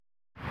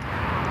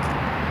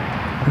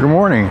Good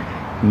morning.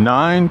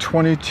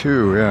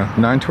 9:22. Yeah,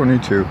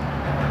 9:22.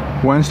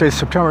 Wednesday,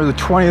 September the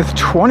 20th,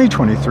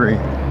 2023.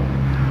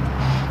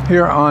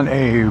 Here on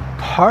a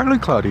partly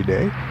cloudy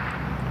day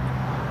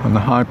on the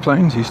high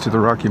plains east of the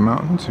Rocky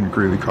Mountains in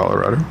Greeley,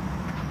 Colorado.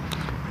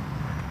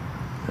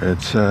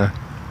 It's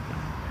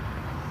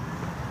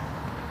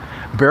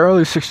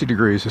barely 60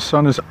 degrees. The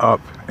sun is up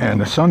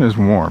and the sun is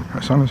warm.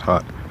 The sun is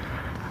hot.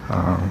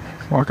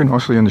 Walking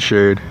mostly in the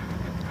shade.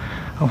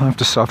 I'll have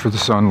to suffer the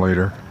sun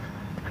later.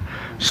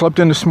 Slept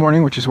in this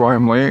morning, which is why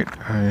I'm late.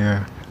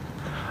 I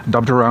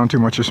dubbed around too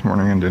much this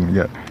morning and didn't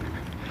get.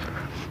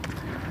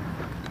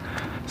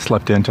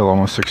 Slept in till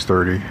almost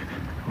 6:30. It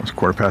was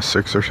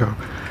 6:15 or so.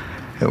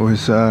 It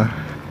was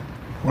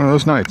one of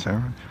those nights. I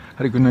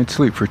had a good night's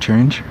sleep for a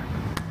change.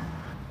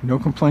 No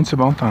complaints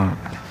about that.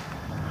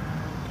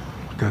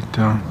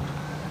 Got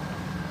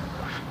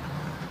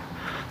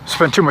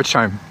spent too much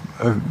time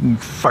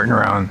farting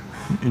around,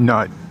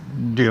 not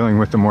dealing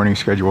with the morning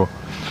schedule.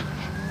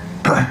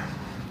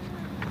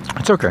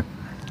 It's okay.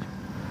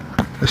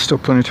 There's still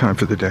plenty of time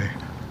for the day.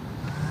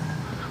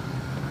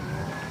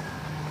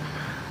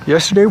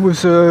 Yesterday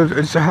was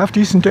it's a half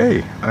decent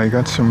day. I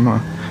got some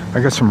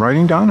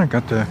writing done. I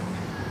got the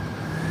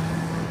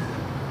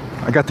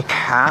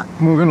cat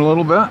moving a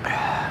little bit.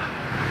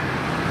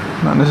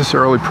 Not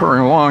necessarily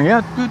purring along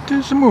yet, but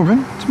it's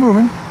moving. It's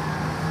moving.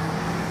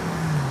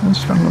 I'll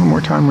spend a little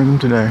more time with him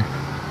today.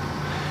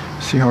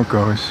 See how it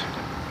goes.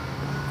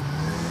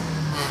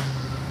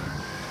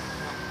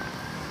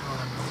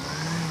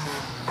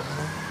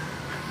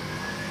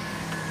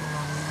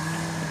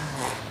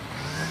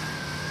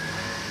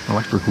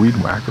 Electric weed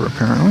whacker,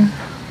 apparently.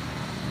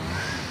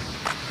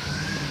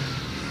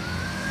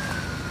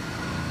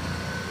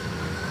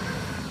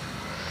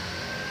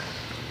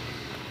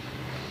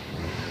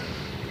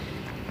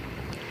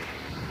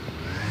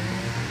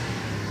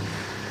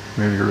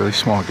 Maybe a really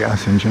small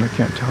gas engine, I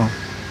can't tell.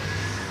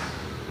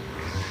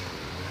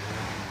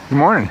 Good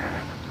morning.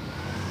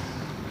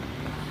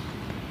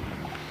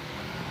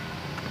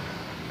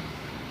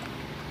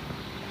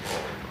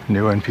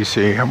 New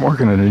NPC. I'm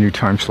working at a new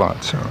time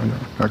slot, so I'm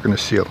not going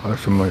to see a lot of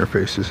familiar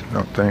faces, I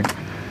don't think.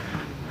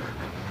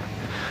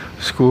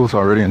 School's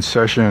already in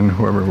session.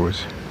 Whoever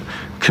was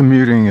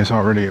commuting is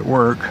already at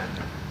work.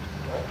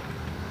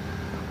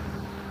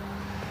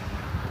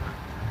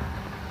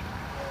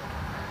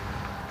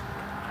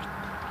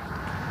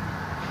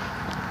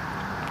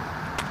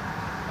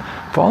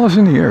 Fall is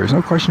in the air, there's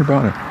no question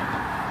about it.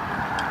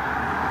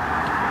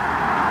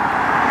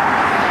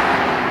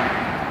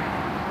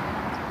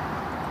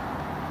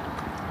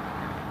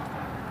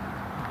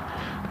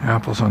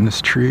 Apples on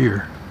this tree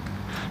are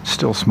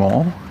still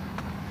small.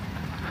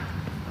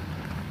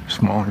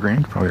 Small and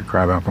green, probably a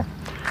crab apple.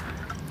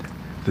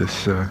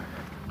 This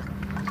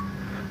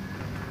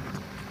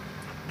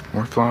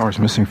more flowers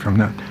missing from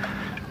that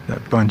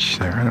bunch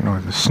there. I don't know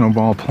if it's a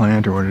snowball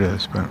plant or what it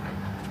is, but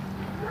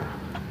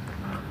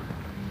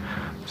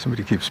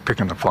somebody keeps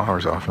picking the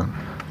flowers off them.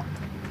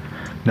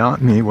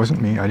 Not me, it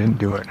wasn't me, I didn't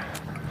do it.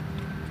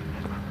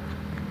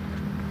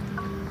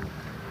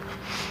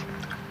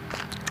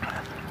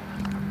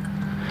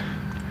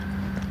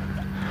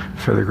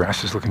 Feather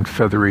grass is looking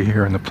feathery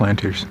here in the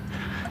planters.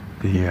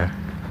 The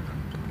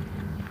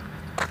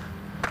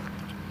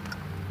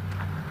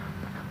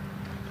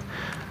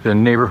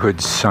neighborhood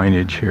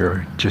signage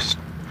here just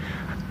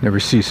never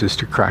ceases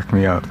to crack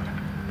me up.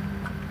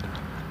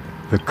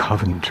 The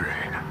Coventry.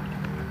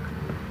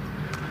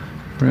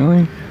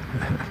 Really?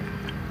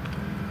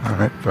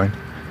 Alright, fine.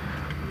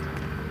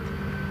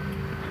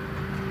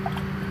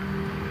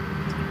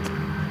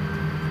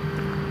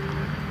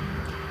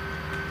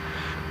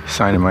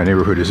 Sign in my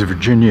neighborhood is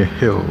Virginia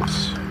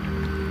Hills.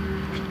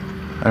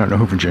 I don't know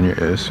who Virginia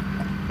is.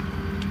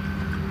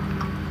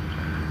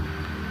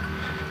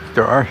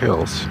 There are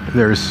hills.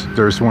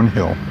 There's one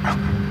hill.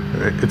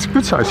 It's a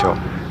good size hill.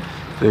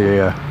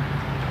 The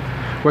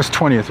West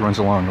 20th runs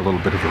along a little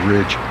bit of a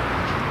ridge.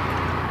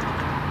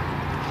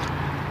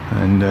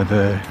 And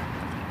the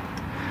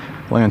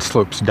land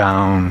slopes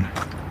down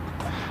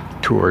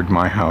toward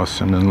my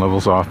house and then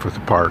levels off with the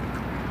park.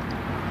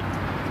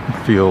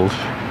 Field.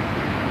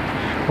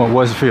 What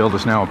was a field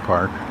is now a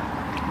park.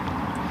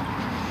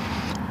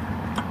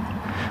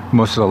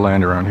 Most of the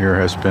land around here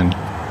has been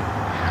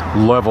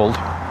leveled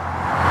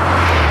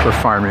for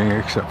farming,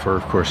 except for,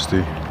 of course,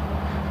 the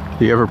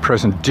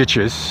ever-present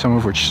ditches, some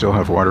of which still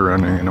have water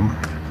running in them.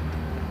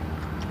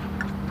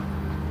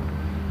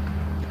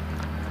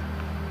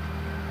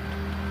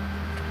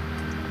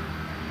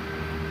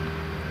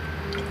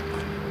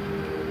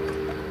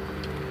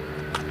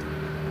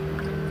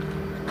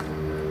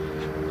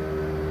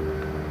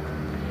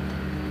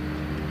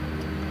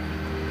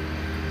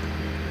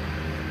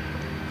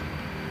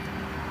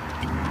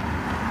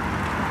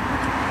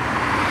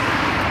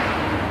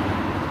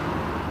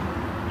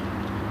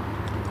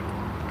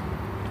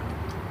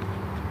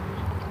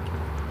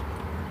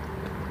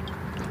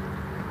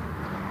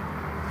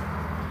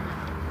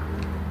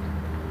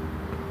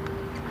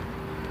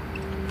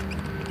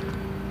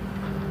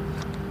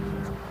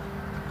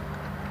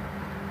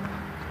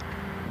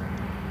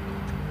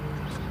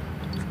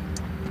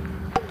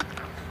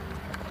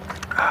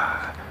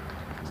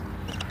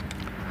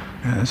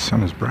 this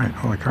sun is bright.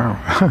 Holy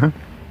cow.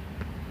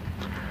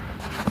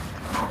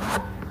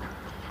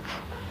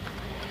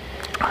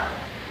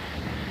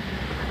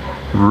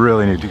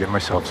 Really need to get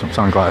myself some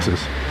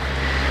sunglasses.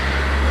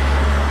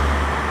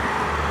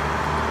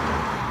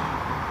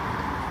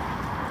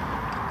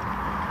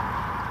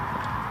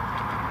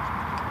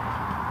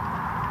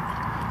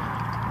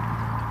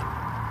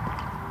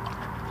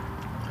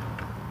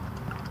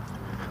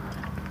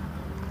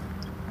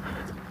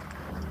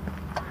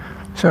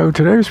 So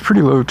today was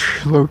pretty low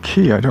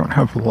key. I don't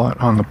have a lot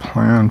on the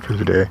plan for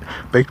the day.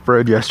 Baked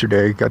bread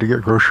yesterday. Got to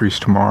get groceries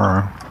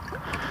tomorrow.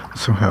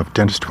 Also have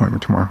dentist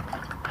appointment tomorrow.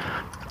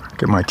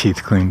 Get my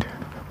teeth cleaned.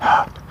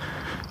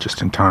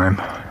 Just in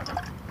time.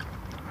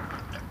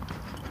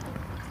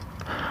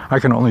 I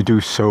can only do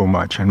so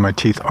much, and my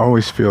teeth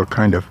always feel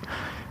kind of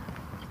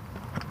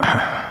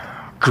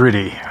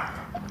gritty.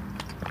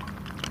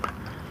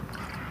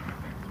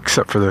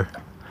 Except for the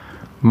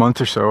month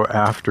or so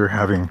after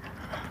having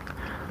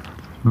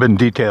been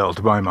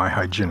detailed by my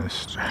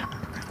hygienist.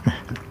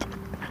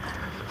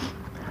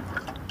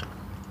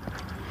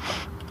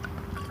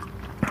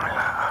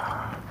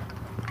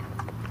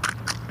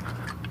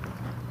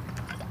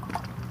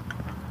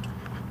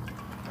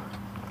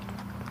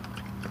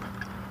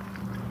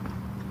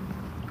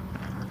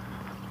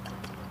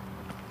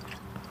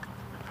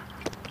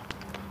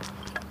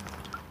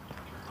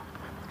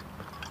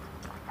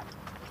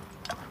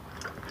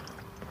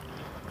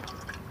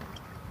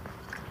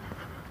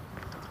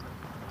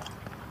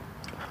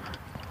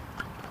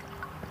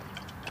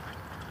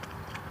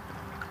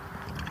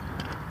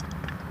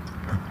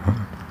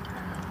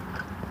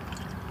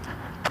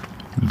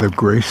 The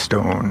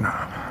Greystone.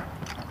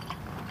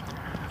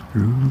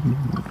 Ooh.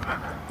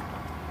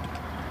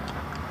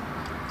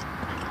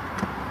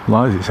 A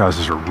lot of these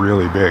houses are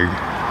really big.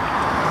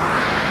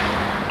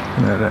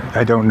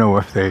 I don't know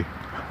if they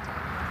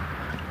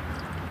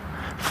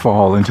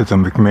fall into the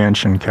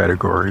McMansion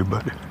category,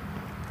 but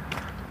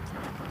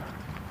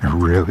they're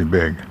really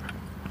big.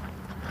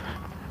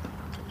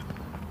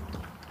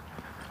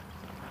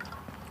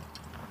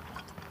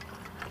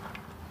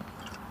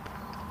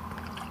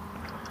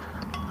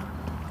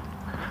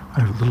 I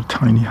have a little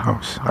tiny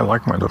house. I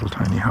like my little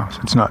tiny house.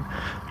 It's not,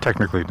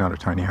 technically not a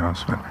tiny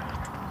house, but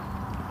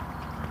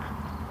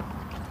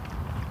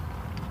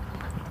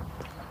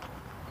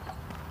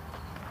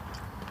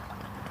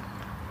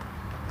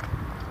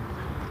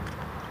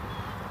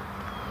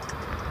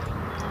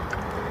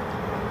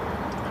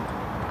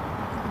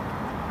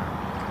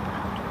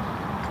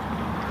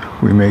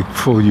we make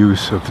full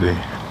use of the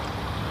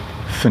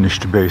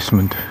finished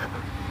basement.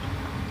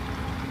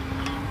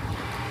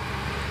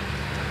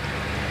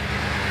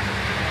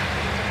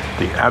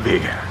 The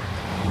Abbey.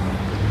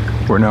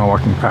 We're now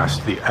walking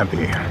past the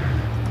Abbey.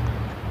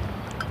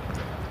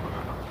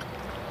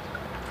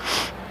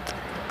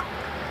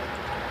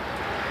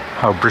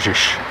 How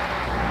British.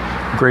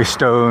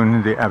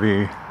 Greystone, the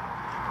Abbey,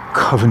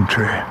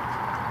 Coventry.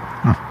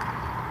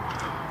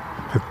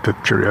 Pip pip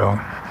cheerio.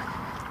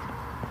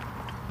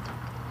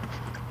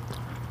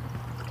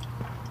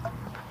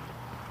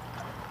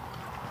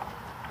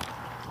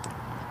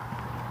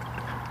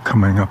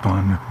 Coming up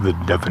on the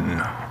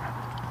Devon.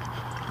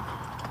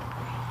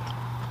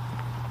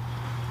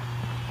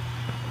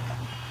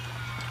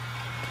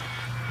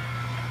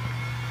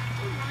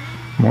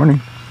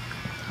 Morning.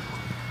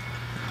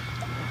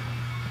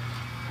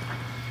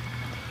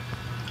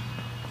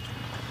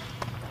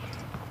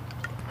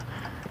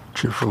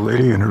 Cheerful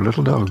lady and her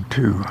little dog,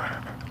 too.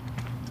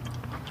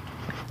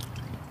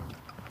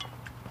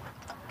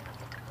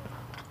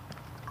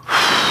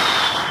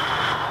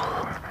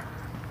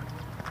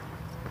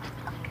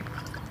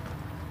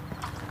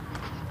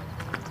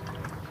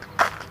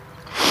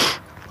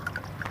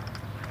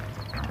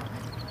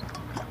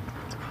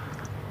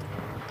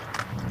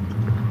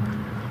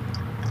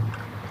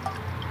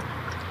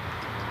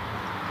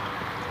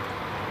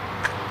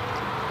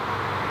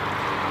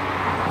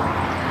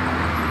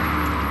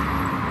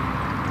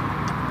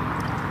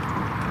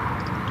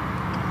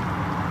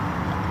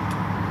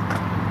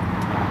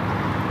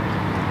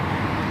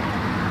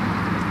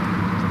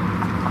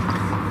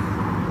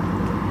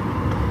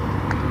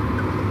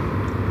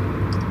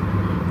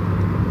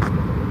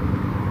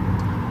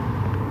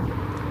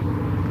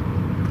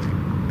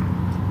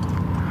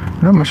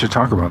 Not much to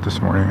talk about this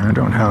morning. I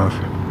don't have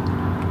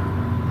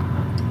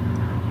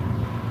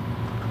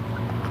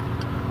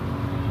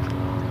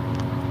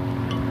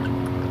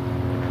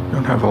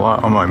a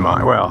lot on my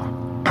mind. Well,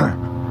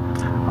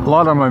 a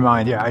lot on my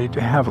mind. Yeah, I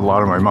have a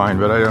lot on my mind,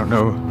 but I don't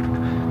know.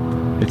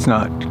 It's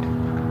not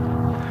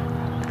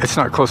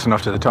close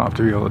enough to the top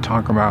to be able to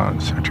talk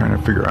about. So I'm trying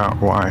to figure out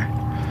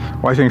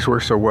why things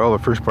worked so well the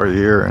first part of the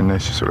year, and they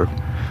just sort of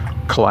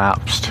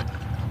collapsed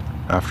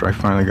after I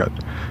finally got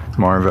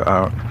Marva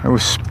out. I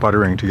was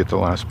sputtering to get the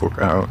last book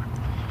out.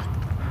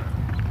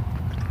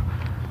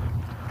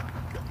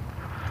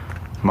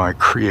 My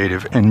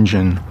creative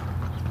engine.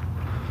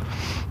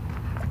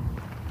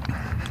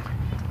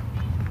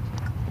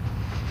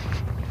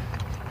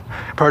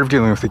 Part of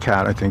dealing with the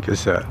cat, I think,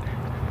 is that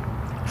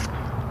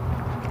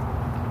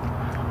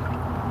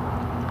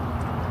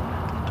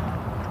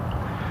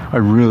I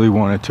really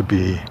want it to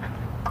be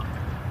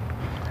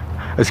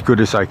as good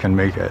as I can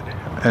make it.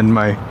 And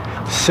my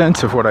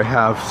sense of what I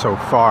have so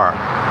far,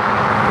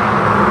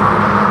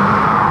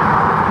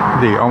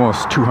 the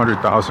almost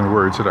 200,000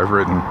 words that I've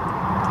written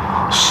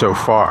so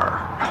far,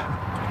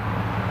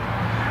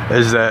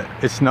 is that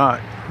it's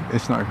not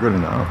good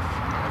enough.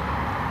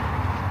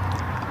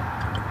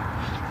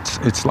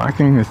 It's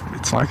lacking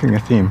a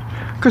theme.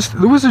 Because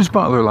The Wizard's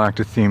Butler lacked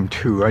a theme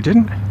too. I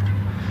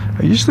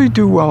usually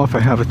do well if I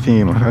have a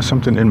theme, if I have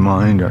something in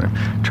mind or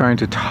I'm trying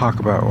to talk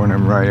about when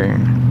I'm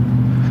writing.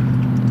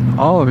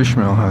 All of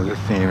Ishmael has a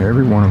theme,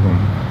 every one of them.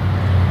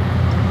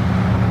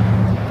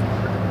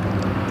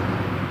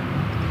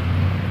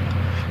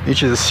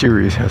 Each of the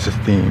series has a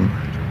theme.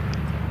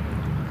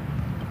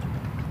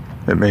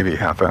 It may be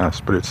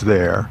half-assed, but it's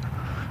there.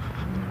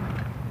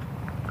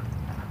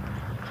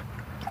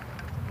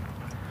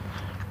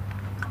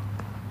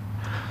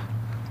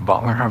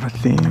 Butler have a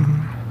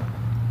theme.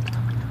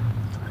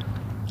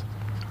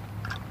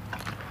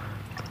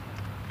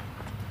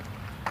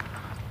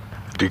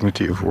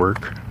 Dignity of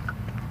work.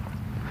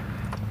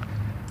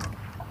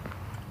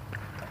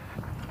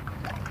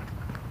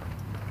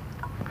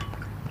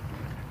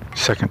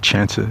 Second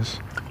chances.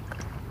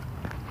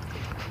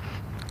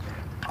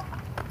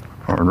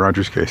 Or in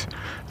Roger's case,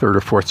 third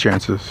or fourth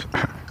chances.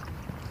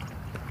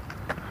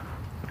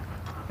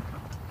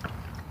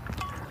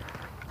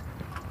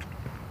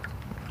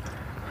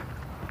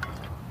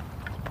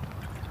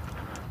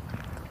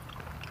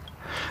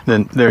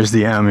 Then there's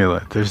the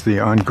amulet. There's the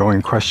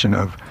ongoing question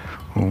of,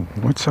 well,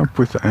 what's up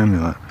with the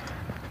amulet?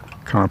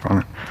 Come up on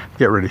it.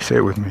 Get ready, say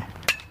it with me.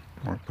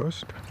 More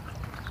post.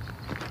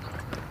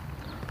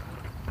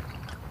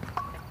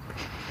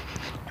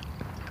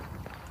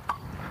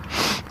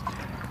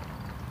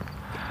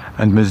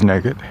 And Ms.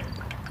 Neggett,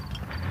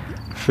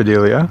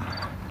 Fidelia,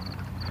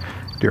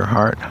 dear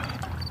heart,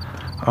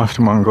 off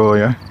to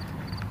Mongolia,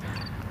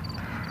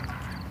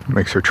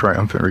 makes her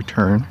triumphant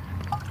return.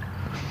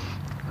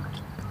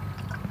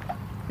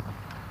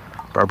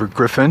 Barbara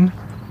Griffin,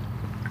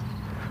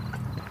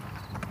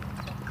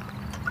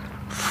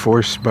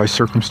 forced by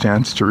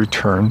circumstance to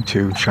return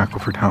to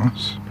Shackleford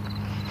House.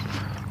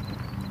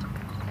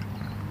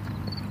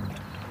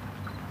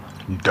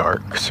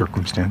 Dark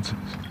circumstances.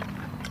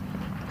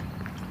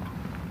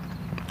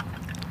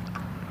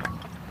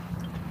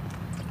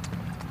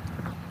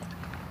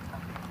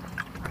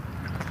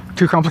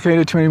 Too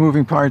complicated, too many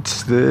moving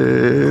parts.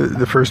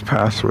 The first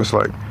pass was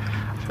like,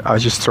 I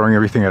was just throwing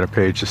everything at a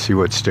page to see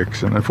what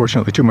sticks, and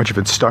unfortunately too much of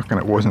it stuck, and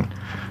it wasn't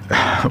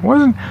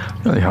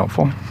really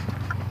helpful.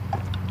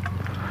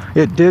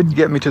 It did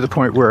get me to the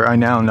point where I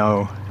now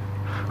know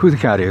who the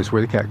cat is,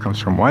 where the cat comes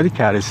from, why the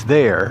cat is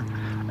there,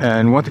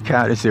 and what the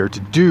cat is there to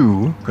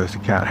do, because the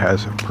cat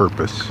has a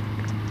purpose.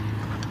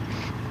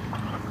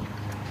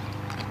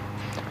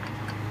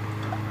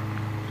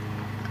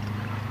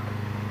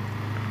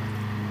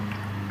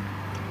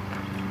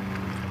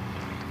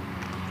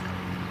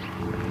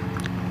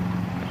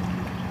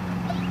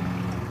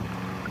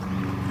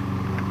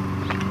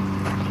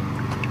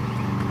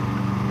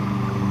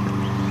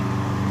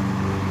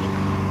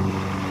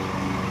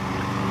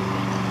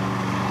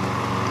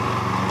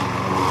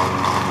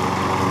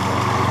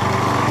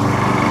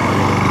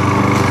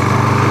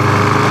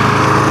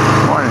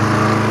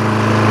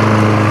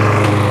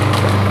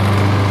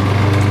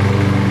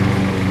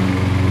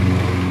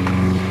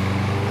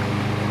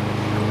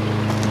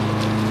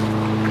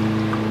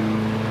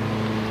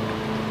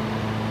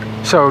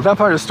 So that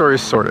part of the story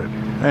is sorted,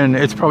 and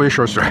it's probably a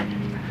short story.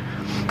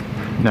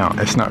 No,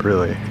 it's not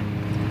really.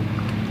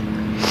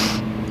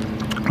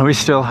 We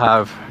still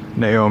have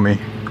Naomi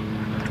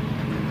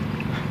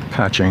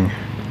patching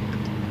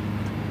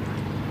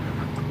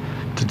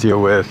to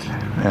deal with,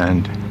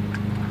 and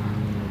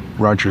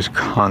Roger's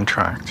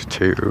contract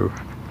to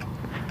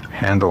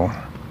handle.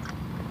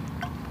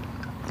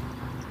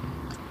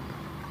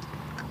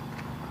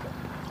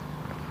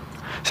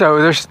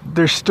 So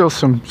there's still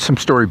some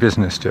story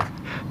business to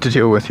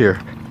deal with here,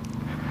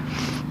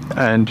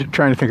 and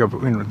trying to think of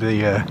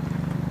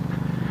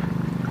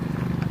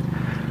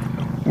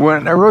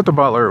when I wrote The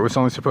Butler, it was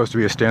only supposed to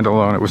be a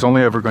standalone. It was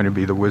only ever going to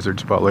be the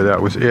Wizard's Butler.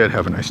 That was it.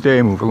 Have a nice day,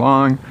 move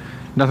along,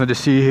 nothing to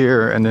see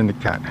here, and then the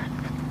cat.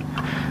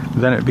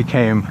 Then it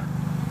became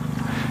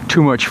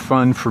too much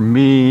fun for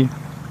me,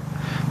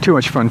 too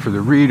much fun for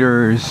the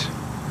readers,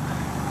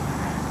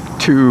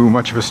 too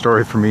much of a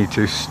story for me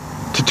to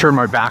turn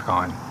my back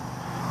on.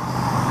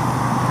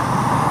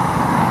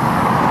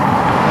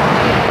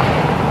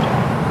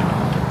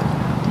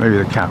 Maybe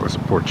the cat was a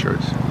poor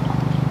choice.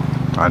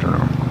 I don't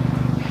know.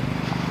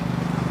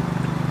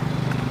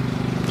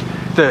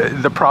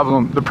 The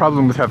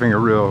problem with having a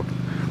real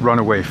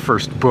runaway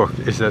first book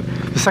is that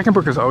the second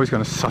book is always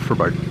going to suffer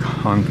by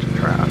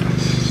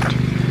contrast,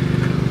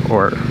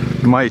 or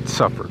might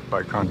suffer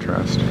by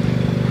contrast,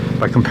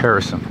 by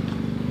comparison.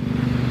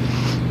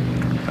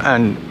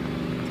 And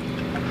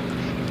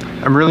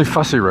I'm really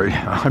fussy right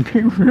now. I'm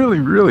being really,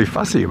 really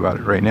fussy about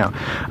it right now.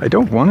 I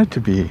don't want it to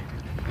be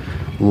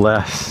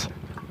less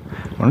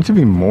want it to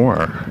be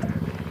more.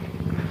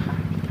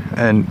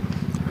 And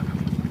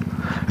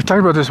I've talked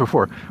about this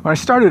before. When I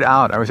started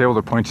out, I was able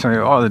to point to something,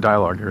 oh, the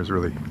dialogue here is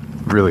really,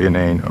 really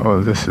inane.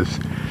 Oh, this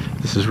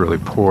is really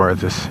poor.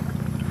 The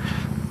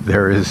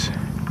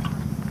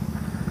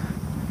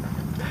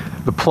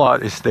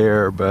plot is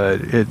there,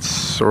 but it's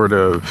sort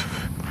of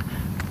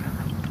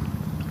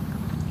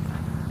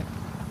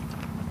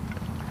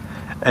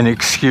an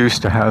excuse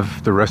to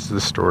have the rest of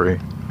the story,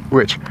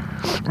 which,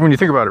 when you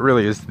think about it,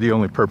 really is the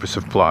only purpose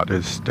of plot,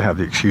 is to have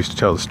the excuse to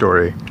tell the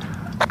story.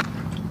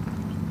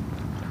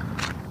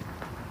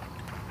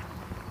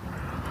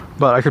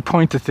 But I could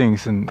point to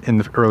things in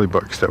the early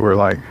books that were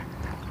like,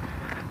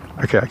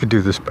 okay, I could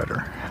do this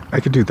better.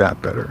 I could do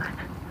that better.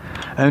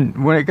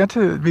 And when it got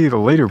to be the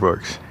later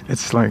books,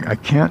 it's like, I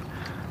can't,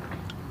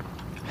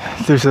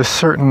 there's a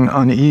certain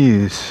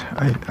unease.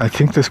 I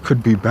think this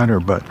could be better,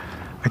 but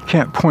I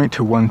can't point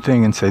to one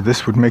thing and say,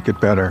 this would make it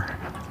better.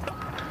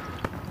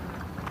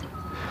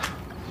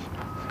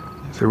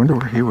 So I wonder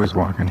where he was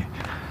walking.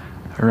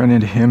 I ran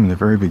into him in the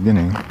very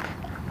beginning.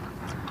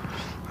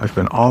 I've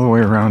been all the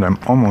way around, I'm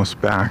almost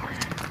back.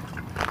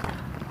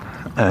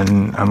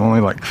 And I'm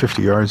only like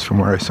 50 yards from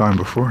where I saw him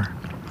before.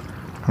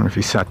 I wonder if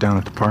he sat down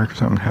at the park or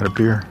something, had a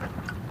beer.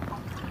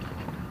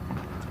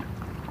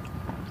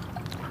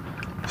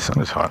 The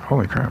sun is hot,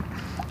 holy crap.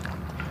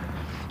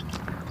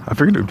 I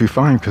figured it would be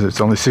fine because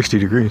it's only 60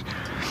 degrees.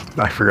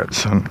 I forgot the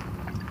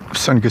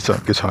sun gets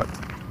up, gets hot.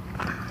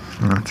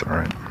 That's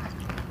alright.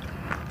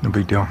 No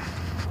big deal.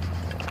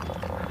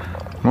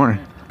 Morning.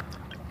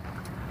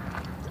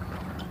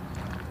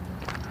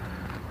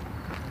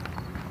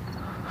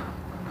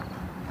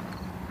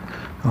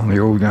 All the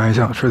old guys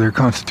out for their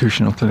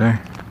constitutional today.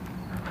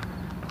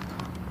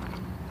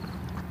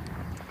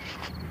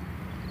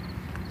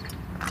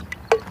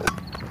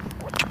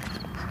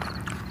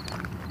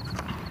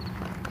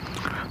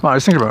 Well, I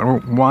was thinking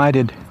about why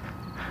did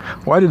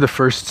the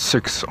first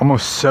 6,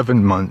 almost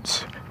 7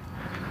 months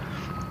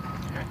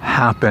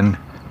happen?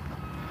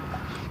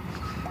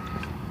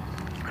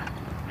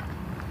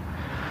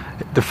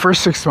 The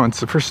first 6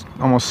 months, the first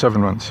almost 7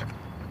 months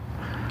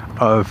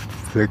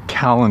of the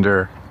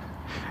calendar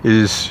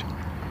is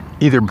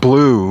either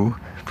blue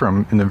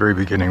from in the very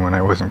beginning when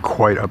I wasn't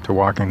quite up to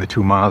walking the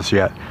 2 miles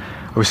yet.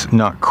 I was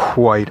not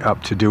quite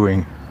up to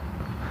doing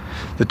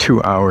the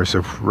 2 hours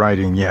of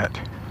riding yet.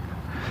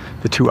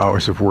 The 2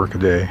 hours of work a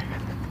day.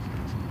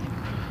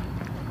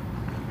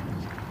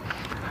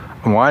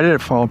 And why did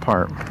it fall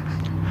apart?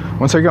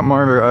 Once I got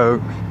Marva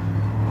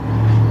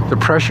out, the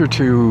pressure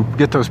to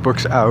get those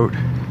books out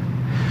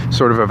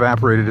sort of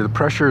evaporated. The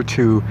pressure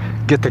to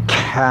get the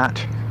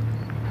cat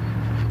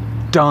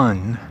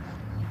done.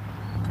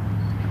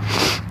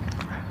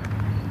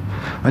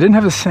 I didn't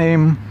have the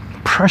same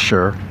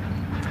pressure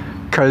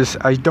because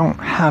I don't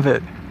have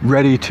it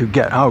ready to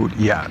get out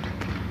yet.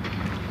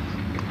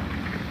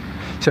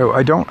 So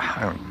I don't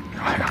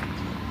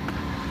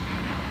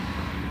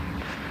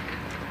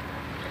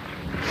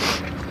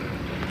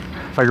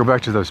if I go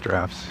back to those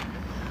drafts,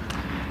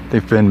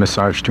 they've been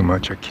massaged too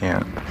much. I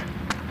can't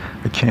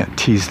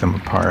tease them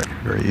apart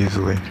very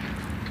easily.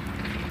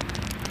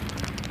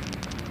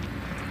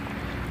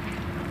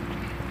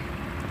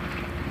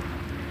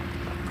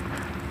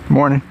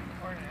 Morning.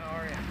 Morning, how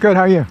are you? Good,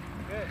 how are you?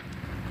 Good.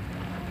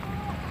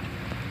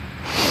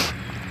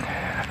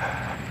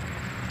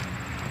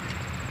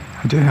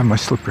 I did have my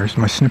slippers,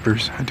 my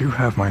snippers. I do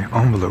have my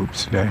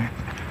envelopes today.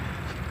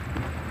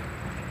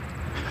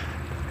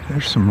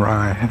 There's some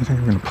rye. I think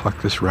I'm going to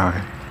pluck this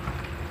rye.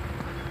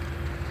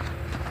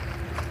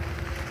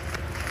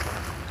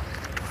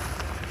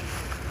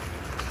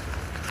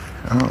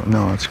 Oh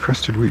no, it's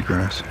crusted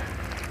wheatgrass.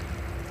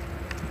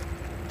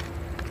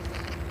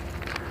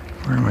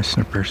 Where are my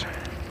snippers?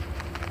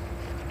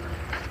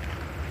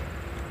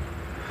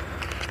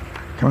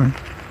 Come on.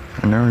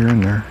 I know you're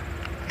in there.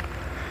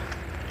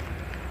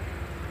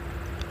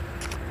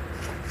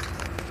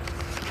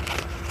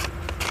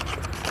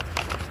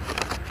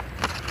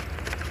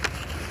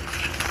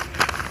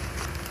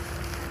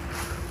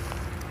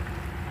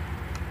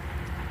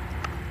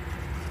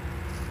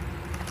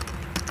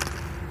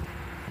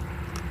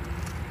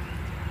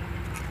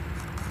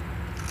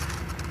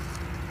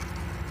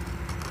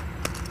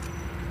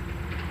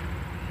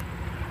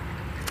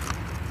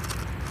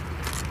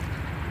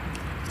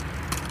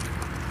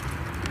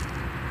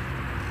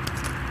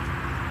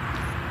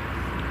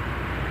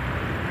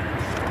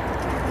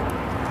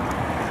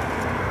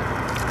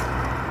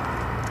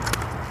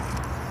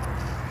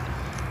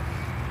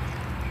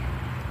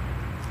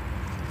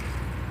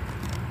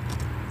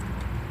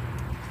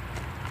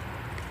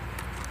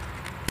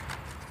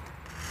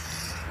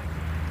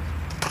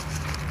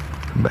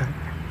 Back.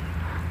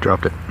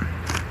 Dropped it.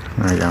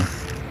 There we go.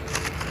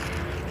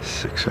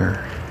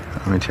 Sixer.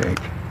 Let me take.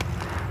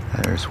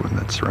 There's one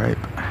that's ripe.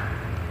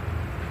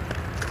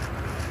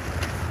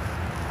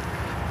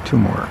 2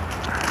 more.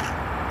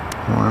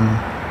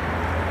 1.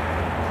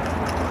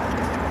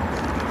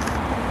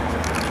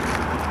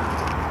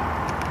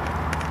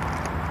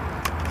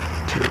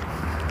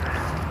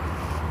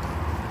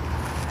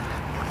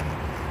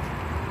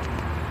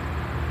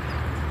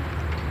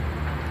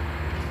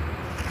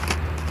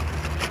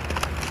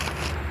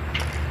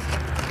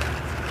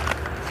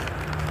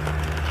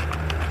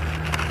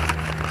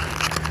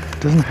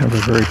 doesn't have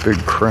a very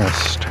big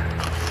crest.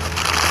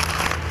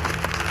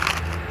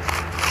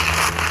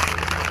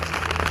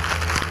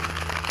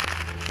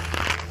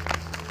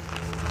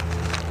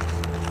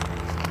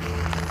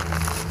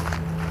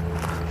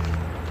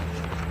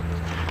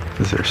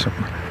 Is there some?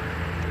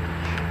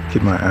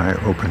 Keep my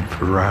eye open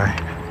for rye.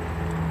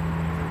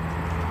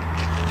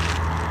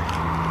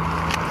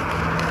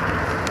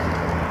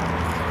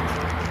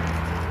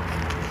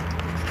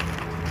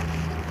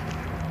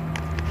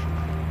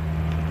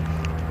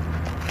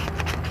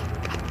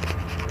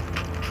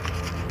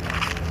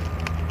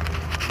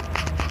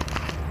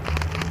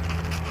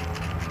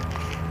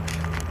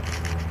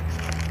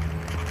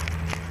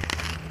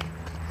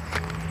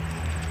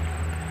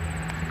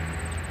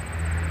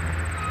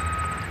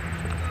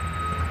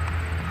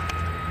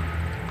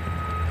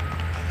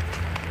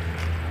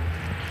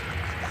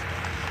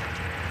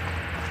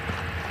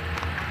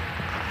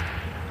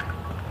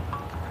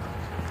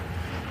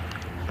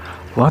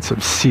 Lots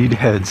of seed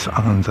heads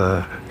on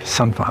the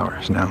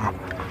sunflowers now.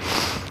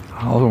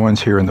 All the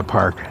ones here in the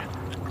park,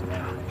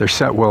 they're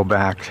set well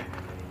back.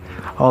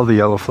 All the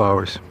yellow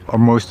flowers, or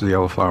most of the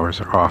yellow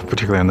flowers, are off,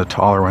 particularly on the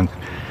taller ones.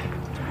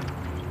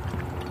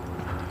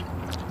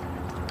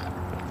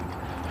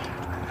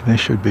 They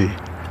should be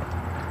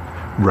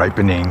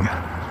ripening.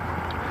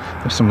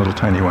 There's some little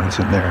tiny ones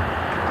in there.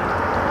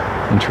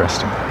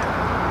 Interesting.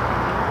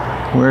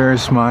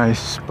 Where's my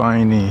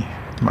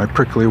my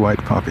prickly white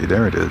poppy?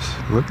 There it is.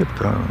 Look at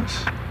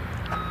those.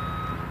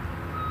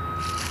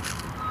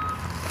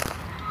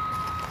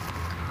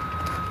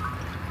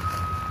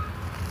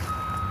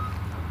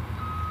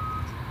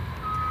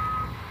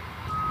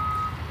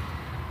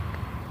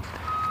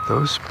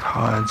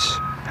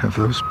 Have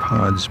those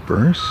pods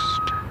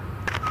burst?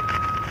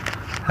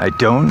 I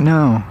don't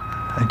know.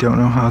 I don't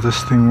know how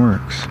this thing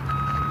works.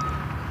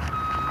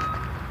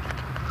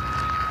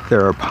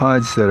 There are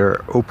pods that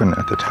are open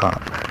at the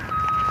top.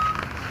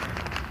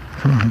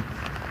 Come on.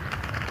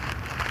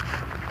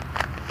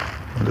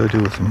 What do I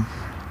do with them?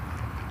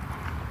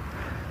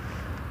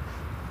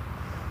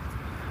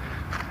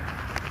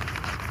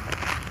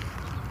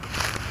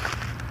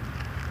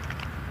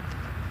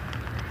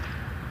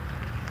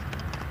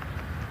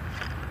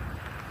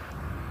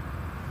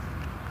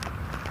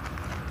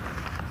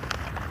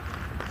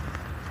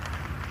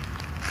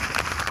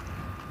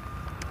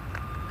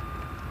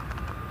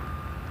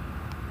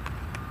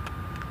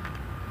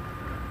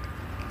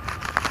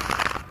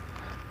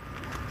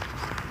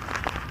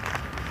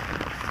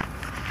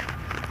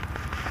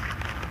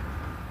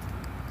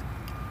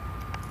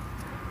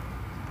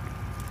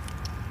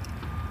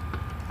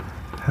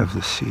 Have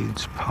the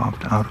seeds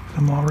popped out of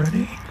them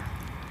already?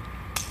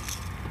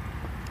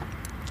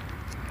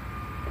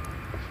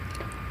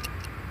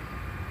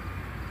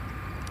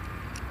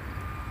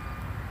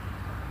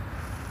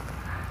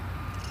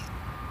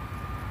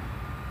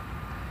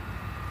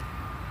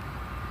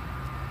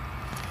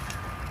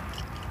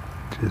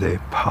 Do they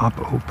pop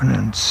open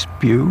and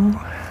spew?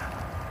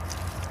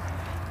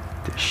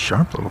 These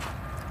sharp little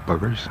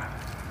buggers.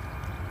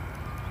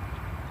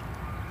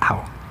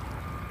 Ow.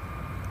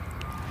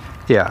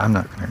 Yeah, I'm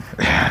not gonna.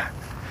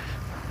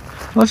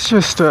 Let's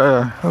just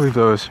leave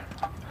those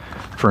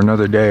for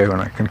another day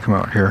when I can come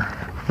out here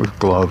with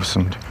gloves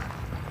and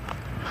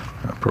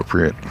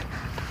appropriate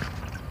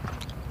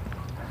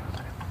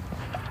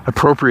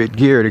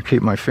gear to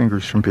keep my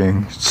fingers from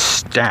being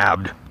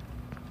stabbed.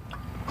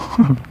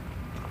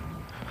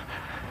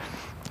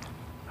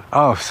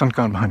 Oh, sun's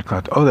gone behind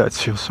clouds. Oh, that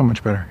feels so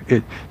much better.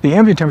 The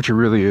ambient temperature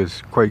really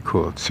is quite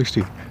cool. It's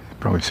 60,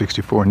 probably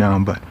 64 now,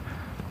 but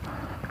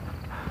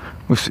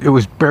it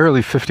was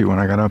barely 50 when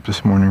I got up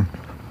this morning.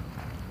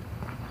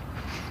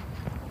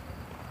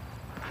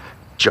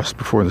 Just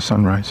before the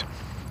sunrise.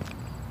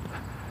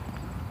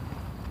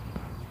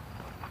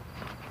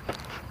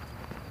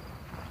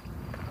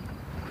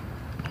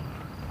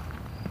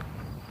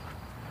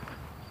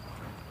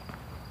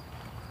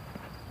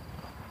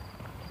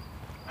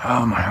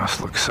 Oh, my house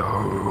looks so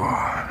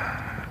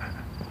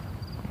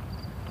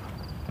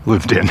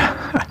lived in.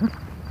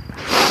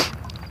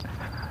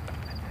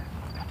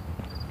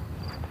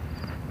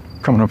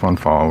 Coming up on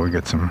fall, we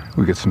get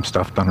some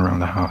stuff done around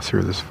the house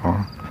here this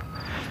fall.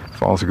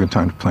 Fall's a good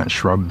time to plant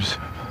shrubs.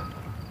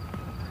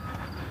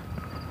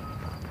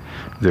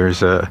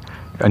 There's a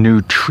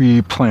new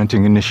tree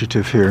planting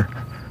initiative here.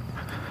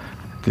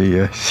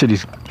 The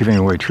city's giving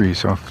away trees,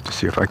 so I'll have to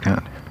see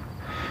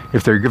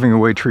if they're giving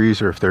away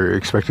trees or if they're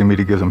expecting me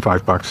to give them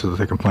 $5 so that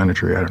they can plant a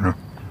tree. I don't know.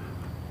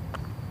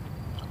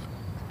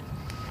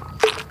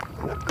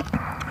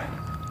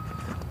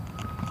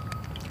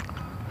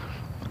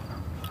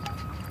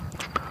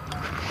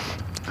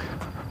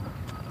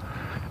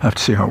 I have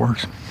to see how it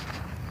works.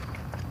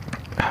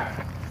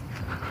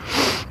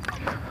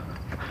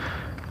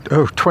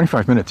 Oh,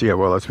 25 minutes. Yeah,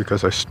 well, that's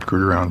because I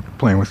screwed around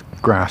playing with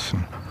grass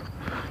and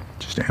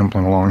just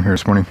ambling along here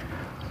this morning.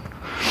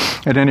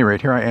 At any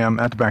rate, here I am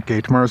at the back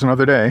gate. Tomorrow's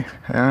another day,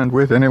 and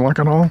with any luck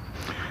at all,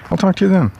 I'll talk to you then.